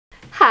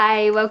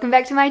Hi, welcome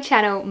back to my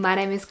channel. My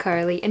name is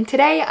Coralie and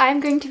today I'm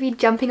going to be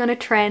jumping on a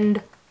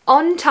trend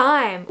on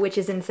time, which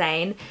is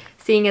insane,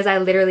 seeing as I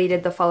literally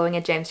did the following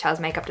a James Charles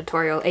makeup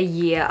tutorial a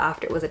year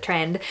after it was a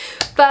trend.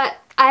 But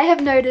I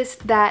have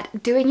noticed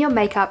that doing your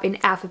makeup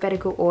in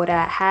alphabetical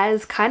order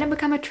has kind of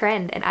become a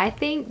trend, and I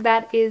think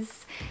that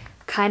is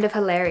kind of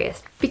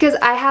hilarious because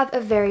I have a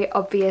very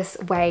obvious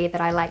way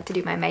that I like to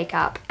do my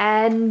makeup,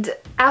 and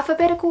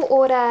alphabetical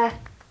order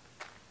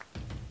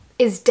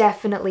is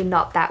definitely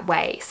not that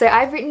way. So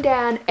I've written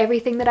down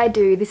everything that I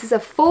do. This is a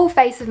full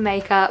face of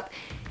makeup,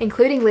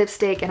 including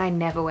lipstick, and I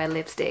never wear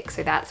lipstick,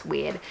 so that's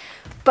weird.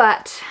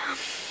 But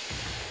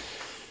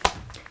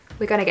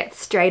we're gonna get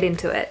straight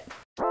into it.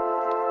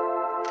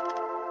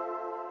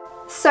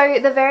 So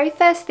the very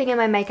first thing in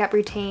my makeup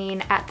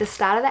routine at the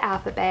start of the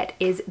alphabet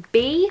is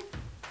B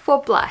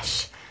for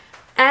blush.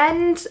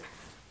 And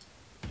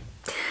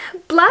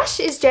blush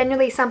is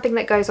generally something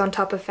that goes on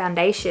top of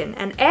foundation,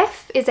 and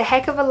F is a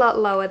heck of a lot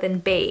lower than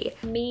B.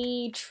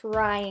 Me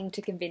trying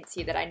to convince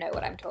you that I know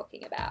what I'm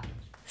talking about.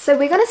 So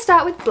we're gonna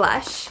start with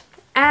blush,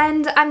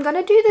 and I'm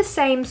gonna do the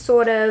same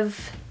sort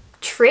of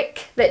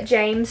trick that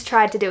James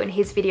tried to do in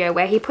his video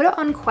where he put it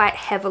on quite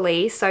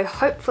heavily, so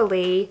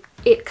hopefully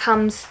it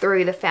comes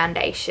through the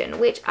foundation,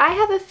 which I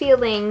have a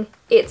feeling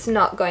it's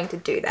not going to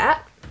do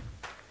that.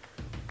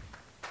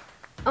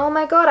 Oh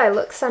my god, I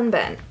look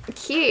sunburnt.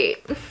 Cute.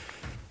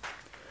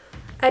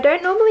 I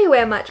don't normally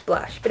wear much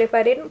blush, but if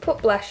I didn't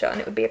put blush on,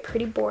 it would be a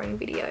pretty boring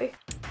video.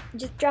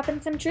 Just dropping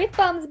some truth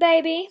bombs,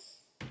 baby.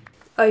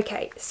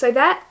 Okay, so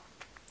that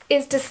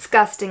is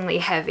disgustingly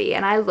heavy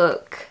and I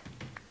look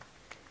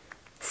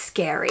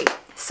scary.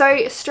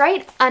 So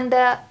straight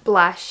under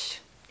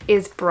blush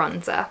is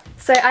bronzer.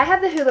 So I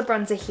have the Hoola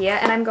bronzer here,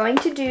 and I'm going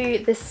to do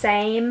the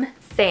same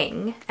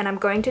thing, and I'm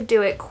going to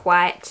do it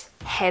quite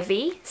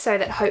heavy so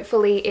that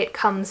hopefully it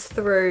comes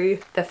through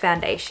the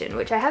foundation,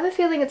 which I have a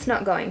feeling it's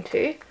not going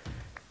to,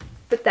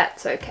 but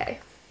that's okay.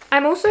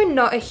 I'm also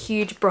not a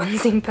huge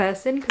bronzing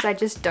person because I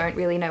just don't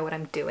really know what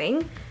I'm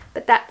doing,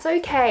 but that's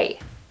okay.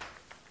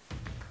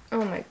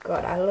 Oh my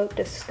god, I look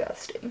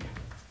disgusting.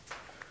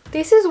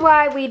 This is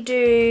why we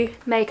do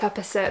makeup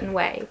a certain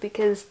way,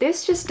 because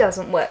this just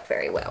doesn't work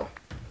very well.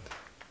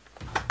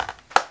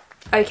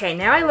 Okay,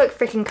 now I look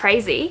freaking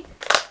crazy.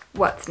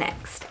 What's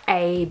next?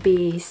 A,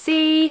 B,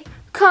 C,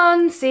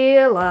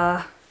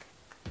 concealer.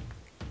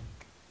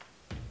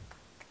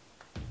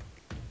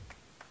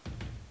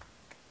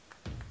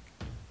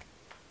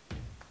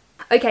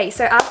 Okay,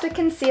 so after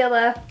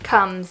concealer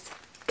comes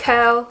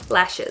curl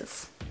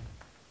lashes.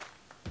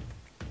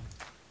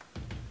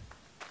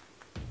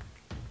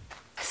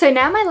 So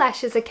now my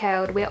lashes are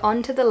curled, we're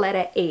on to the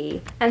letter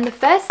E. And the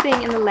first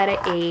thing in the letter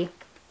E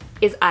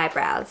is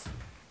eyebrows.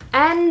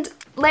 And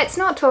let's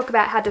not talk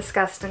about how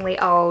disgustingly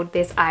old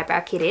this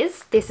eyebrow kit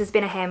is. This has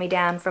been a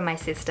hand-me-down from my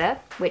sister,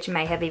 which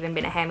may have even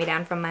been a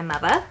hand-me-down from my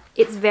mother.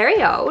 It's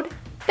very old,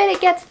 but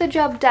it gets the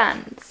job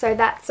done, so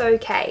that's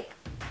okay.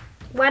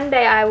 One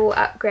day I will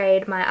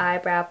upgrade my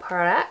eyebrow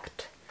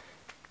product,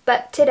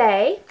 but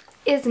today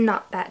is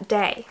not that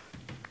day.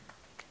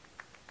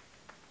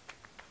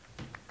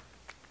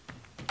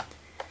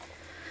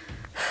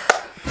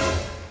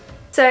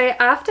 So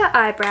after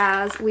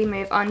eyebrows, we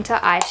move on to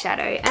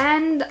eyeshadow,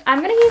 and I'm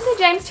going to use the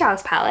James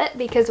Charles palette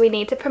because we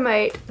need to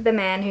promote the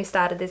man who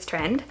started this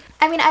trend.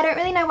 I mean, I don't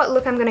really know what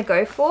look I'm going to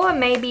go for.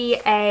 Maybe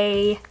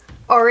a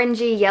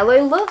orangey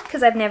yellow look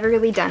because I've never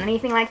really done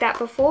anything like that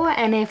before,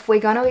 and if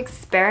we're going to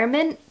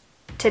experiment,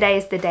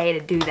 today's the day to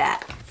do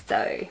that.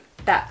 So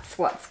that's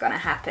what's going to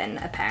happen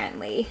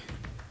apparently.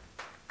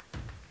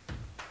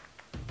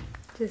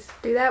 Just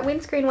do that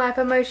windscreen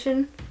wiper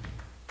motion.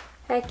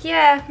 Heck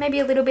yeah, maybe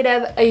a little bit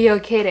of you're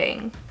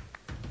kidding.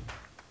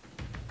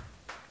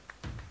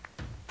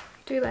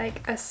 Do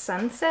like a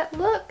sunset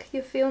look,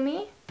 you feel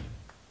me?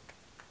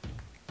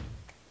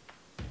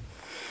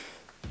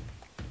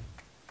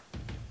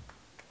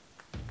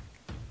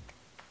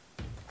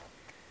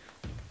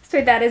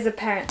 So that is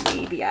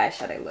apparently the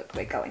eyeshadow look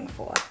we're going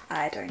for.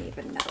 I don't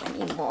even know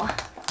anymore.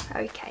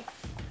 Okay.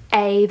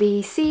 A,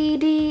 B, C,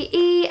 D,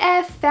 E,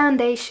 F,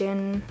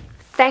 foundation.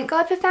 Thank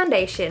God for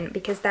foundation,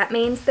 because that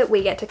means that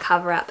we get to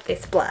cover up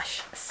this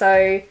blush.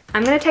 So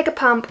I'm going to take a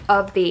pump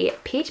of the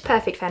Peach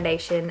Perfect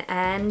foundation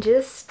and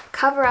just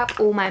cover up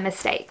all my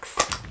mistakes.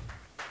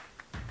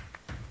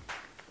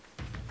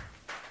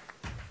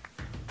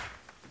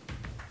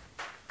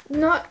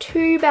 Not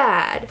too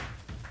bad.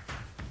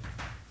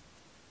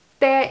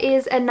 There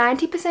is a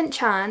 90%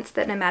 chance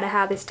that no matter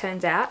how this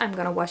turns out, I'm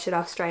going to wash it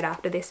off straight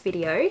after this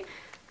video.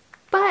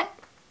 But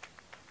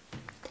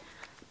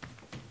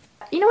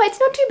you know what, it's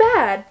not too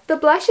bad. The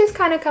blush is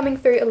kind of coming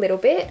through a little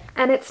bit,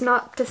 and it's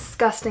not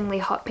disgustingly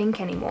hot pink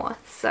anymore,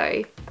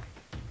 so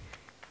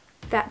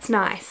that's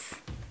nice.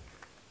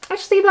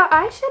 Actually, the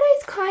eyeshadow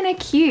is kind of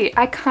cute.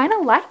 I kind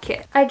of like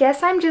it. I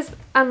guess I'm just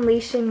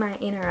unleashing my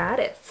inner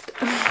artist.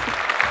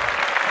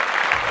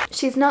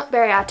 She's not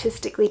very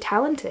artistically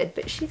talented,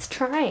 but she's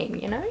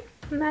trying, you know?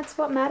 And that's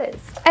what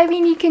matters. I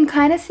mean, you can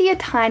kind of see a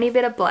tiny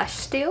bit of blush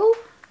still,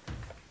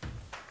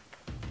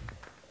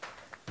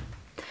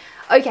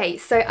 Okay,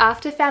 so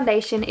after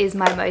foundation is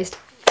my most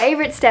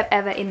favorite step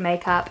ever in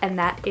makeup, and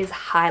that is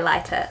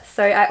highlighter.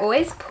 So I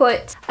always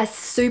put a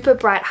super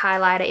bright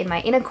highlighter in my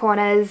inner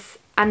corners,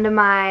 under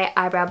my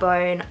eyebrow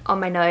bone,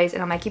 on my nose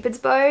and on my cupid's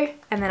bow,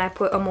 and then I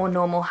put a more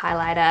normal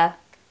highlighter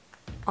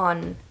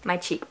on my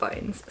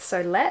cheekbones.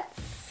 So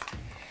let's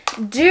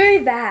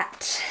do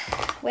that.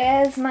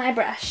 Where's my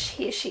brush?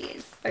 Here she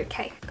is.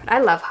 Okay, I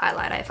love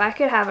highlighter. If I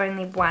could have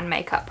only one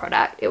makeup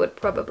product, it would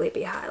probably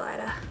be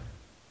highlighter.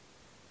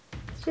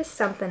 It's just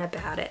something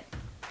about it.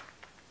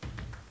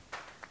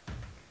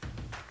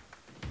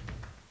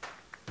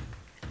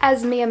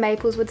 As Mia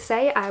Maples would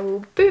say, I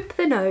will boop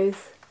the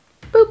nose.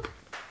 Boop.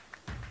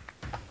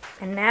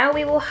 And now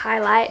we will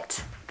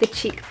highlight the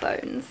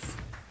cheekbones.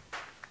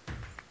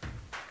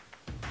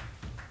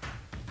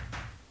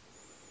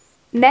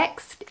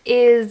 Next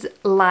is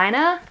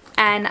liner,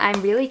 and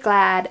I'm really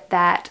glad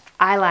that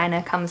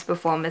eyeliner comes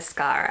before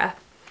mascara.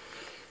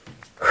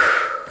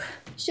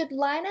 Should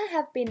liner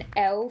have been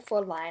L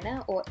for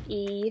liner or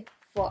E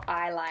for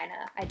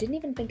eyeliner? I didn't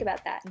even think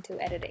about that until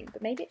editing,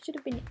 but maybe it should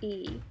have been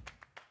E.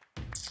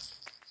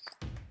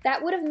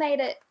 That would have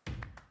made it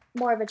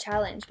more of a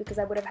challenge because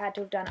I would have had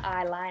to have done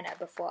eyeliner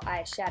before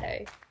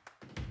eyeshadow.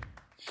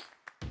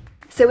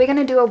 So we're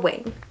gonna do a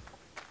wing,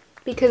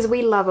 because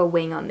we love a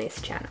wing on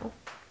this channel.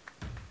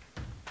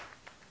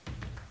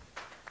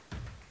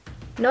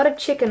 Not a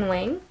chicken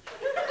wing.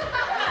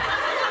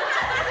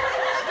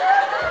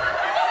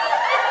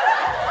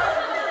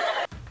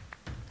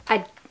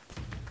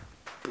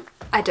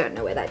 I don't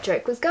know where that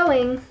joke was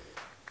going.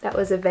 That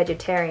was a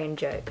vegetarian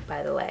joke,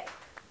 by the way,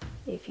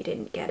 if you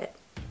didn't get it.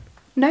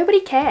 Nobody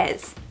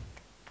cares.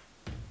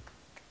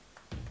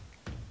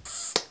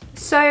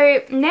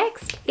 So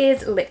next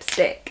is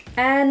lipstick,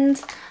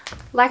 and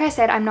like I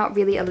said, I'm not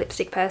really a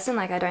lipstick person.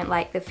 Like, I don't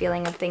like the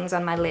feeling of things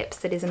on my lips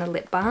that isn't a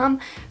lip balm,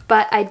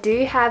 but I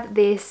do have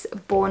this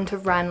Born to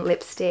Run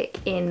lipstick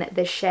in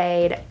the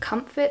shade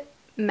Comfort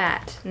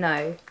Matte,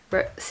 no,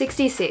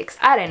 66,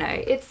 I don't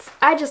know,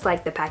 I just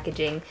like the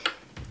packaging.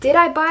 Did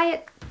I buy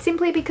it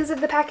simply because of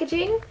the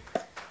packaging?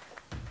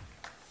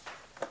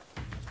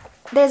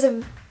 There's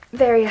a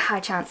very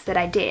high chance that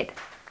I did,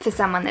 for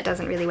someone that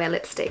doesn't really wear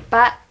lipstick,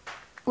 but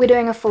we're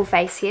doing a full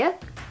face here,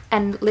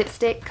 and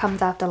lipstick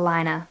comes after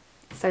liner,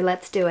 so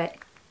let's do it.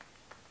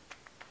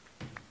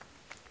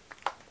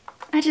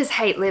 I just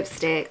hate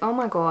lipstick, oh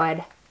my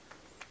god.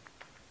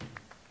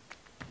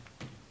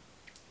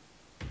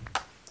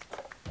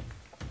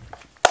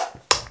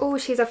 Oh,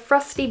 she's a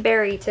frosty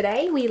berry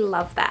today, we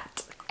love that.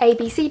 A,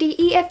 B, C, D,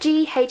 E, F,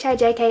 G, H, I,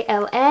 J, K,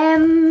 L,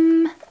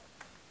 M.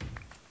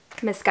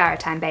 Mascara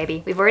time,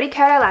 baby. We've already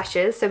curled our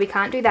lashes, so we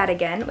can't do that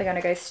again. We're gonna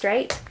go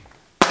straight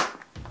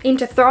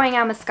into throwing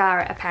our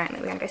mascara, apparently.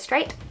 We're gonna go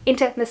straight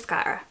into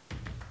mascara.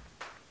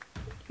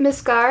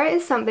 Mascara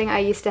is something I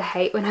used to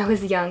hate when I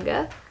was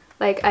younger.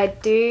 Like,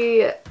 I'd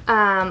do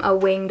a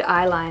winged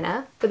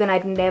eyeliner, but then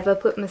I'd never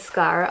put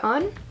mascara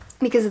on.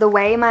 Because the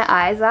way my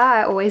eyes are,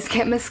 I always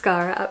get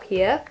mascara up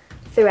here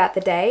throughout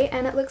the day,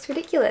 and it looks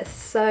ridiculous.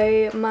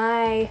 So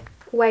my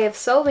way of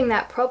solving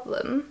that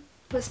problem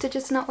was to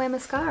just not wear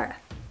mascara.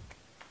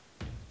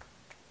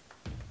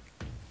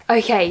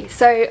 Okay,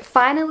 so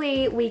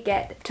finally we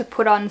get to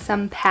put on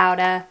some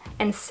powder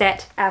and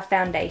set our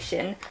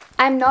foundation.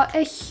 I'm not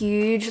a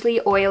hugely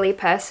oily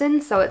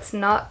person, so it's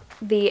not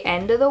the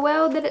end of the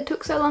world that it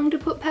took so long to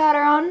put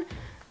powder on,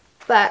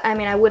 but I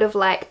mean, I would have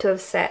liked to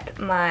have set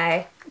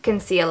my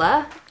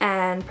concealer,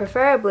 and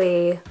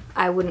preferably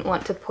I wouldn't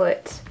want to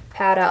put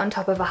powder on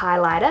top of a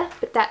highlighter,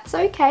 but that's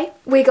okay.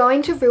 We're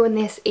going to ruin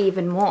this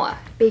even more,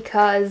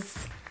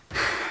 because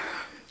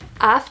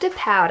after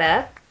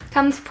powder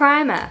comes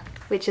primer,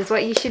 which is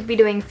what you should be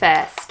doing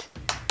first,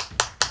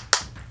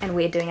 and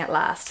we're doing it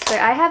last. So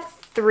I have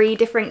 3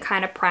 different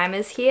kind of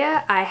primers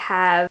here. I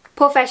have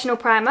Professional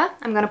Primer,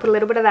 I'm going to put a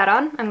little bit of that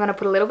on, I'm going to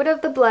put a little bit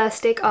of the Blur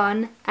Stick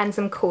on, and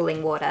some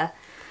cooling water.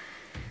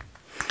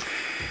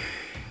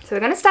 So we're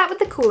going to start with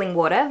the cooling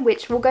water,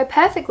 which will go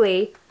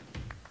perfectly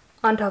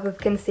on top of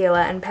concealer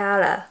and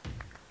powder.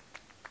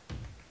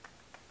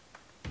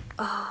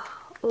 Oh,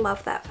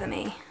 love that for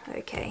me.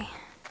 Okay.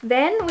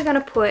 Then we're going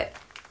to put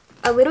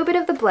a little bit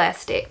of the Blur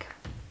Stick,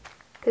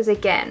 because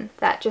again,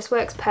 that just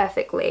works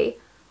perfectly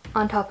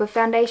on top of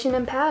foundation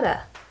and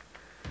powder.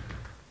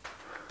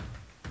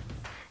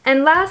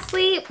 And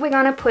lastly, we're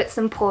going to put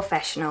some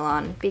Professional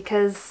on,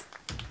 because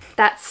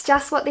that's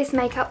just what this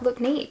makeup look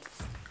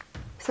needs.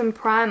 Some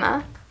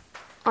primer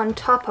on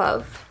top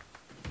of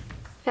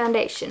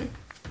foundation.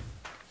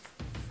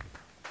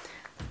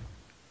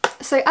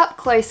 So up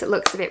close it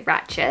looks a bit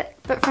ratchet,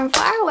 but from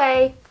far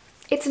away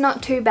it's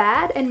not too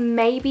bad, and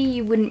maybe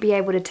you wouldn't be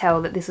able to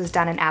tell that this was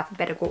done in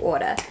alphabetical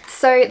order.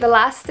 So the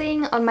last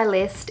thing on my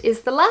list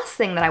is the last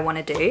thing that I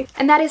want to do,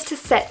 and that is to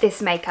set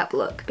this makeup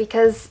look,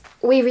 because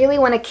we really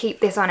want to keep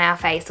this on our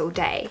face all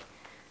day.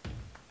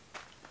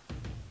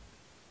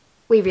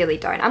 We really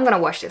don't. I'm going to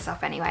wash this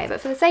off anyway,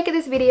 but for the sake of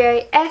this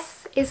video,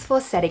 S is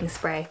for setting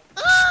spray.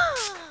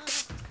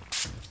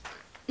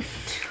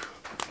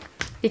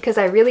 Because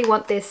I really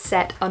want this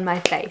set on my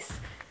face.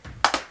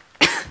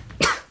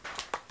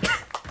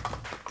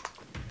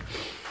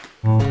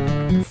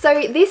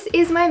 So this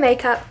is my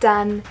makeup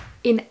done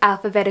in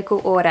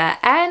alphabetical order,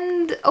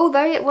 and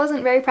although it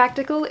wasn't very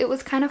practical, it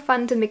was kind of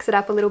fun to mix it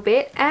up a little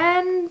bit,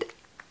 and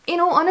in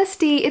all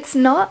honesty, it's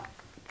not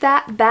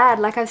that bad.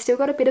 Like, I've still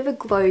got a bit of a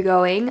glow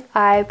going.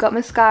 I've got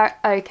mascara.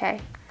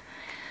 Okay.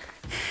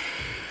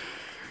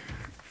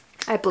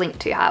 I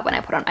blinked too hard when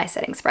I put on eye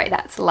setting spray.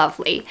 That's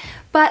lovely.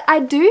 But I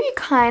do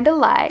kind of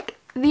like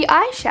the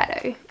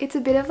eyeshadow. It's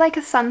a bit of like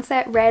a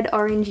sunset red,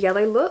 orange,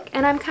 yellow look,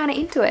 and I'm kind of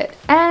into it.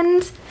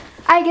 And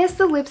I guess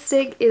the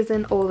lipstick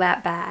isn't all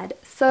that bad.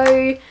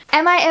 So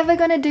am I ever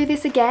going to do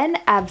this again?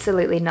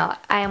 Absolutely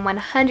not. I am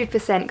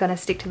 100% going to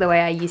stick to the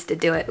way I used to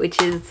do it,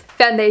 which is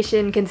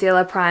foundation,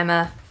 concealer,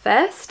 primer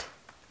first.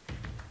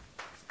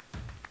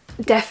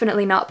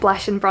 Definitely not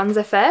blush and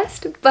bronzer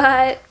first,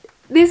 but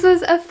this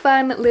was a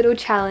fun little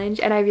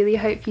challenge and I really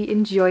hope you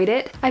enjoyed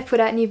it. I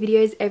put out new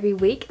videos every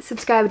week.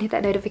 Subscribe and hit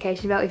that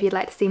notification bell if you'd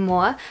like to see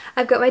more.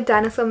 I've got my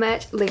dinosaur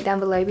merch linked down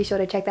below. Be sure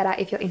to check that out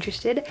if you're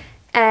interested.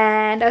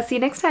 And I'll see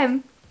you next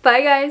time.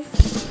 Bye guys!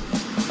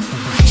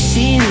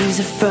 She leaves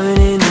a fern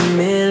in the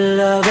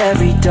middle of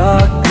every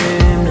dark